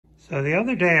So the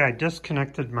other day I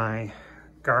disconnected my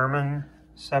Garmin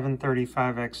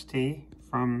 735 XT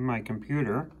from my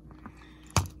computer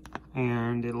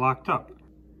and it locked up.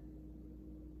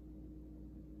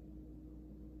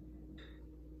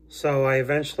 So I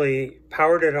eventually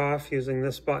powered it off using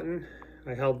this button.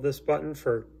 I held this button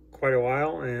for quite a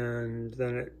while and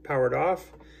then it powered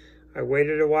off. I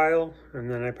waited a while and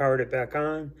then I powered it back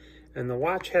on and the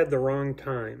watch had the wrong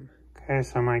time. Okay,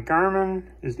 so my Garmin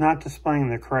is not displaying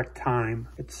the correct time.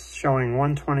 It's showing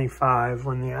 1:25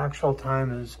 when the actual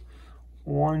time is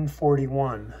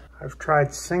 1:41. I've tried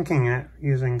syncing it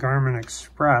using Garmin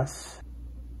Express.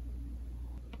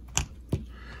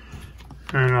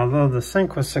 And although the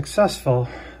sync was successful,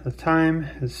 the time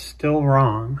is still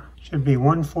wrong. It should be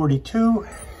 1:42,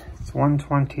 it's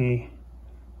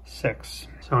 1:26.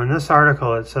 So in this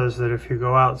article it says that if you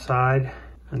go outside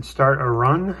and start a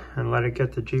run and let it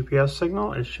get the GPS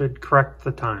signal, it should correct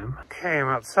the time. Okay, I'm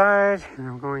outside and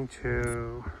I'm going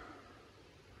to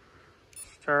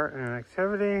start an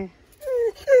activity.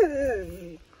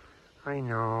 I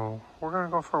know, we're gonna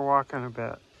go for a walk in a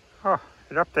bit. Oh,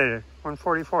 it updated,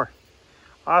 1:44.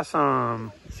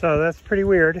 Awesome. So that's pretty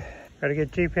weird. Gotta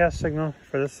get GPS signal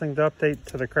for this thing to update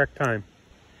to the correct time.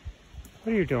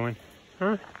 What are you doing?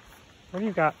 Huh? What do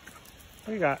you got? What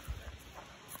do you got?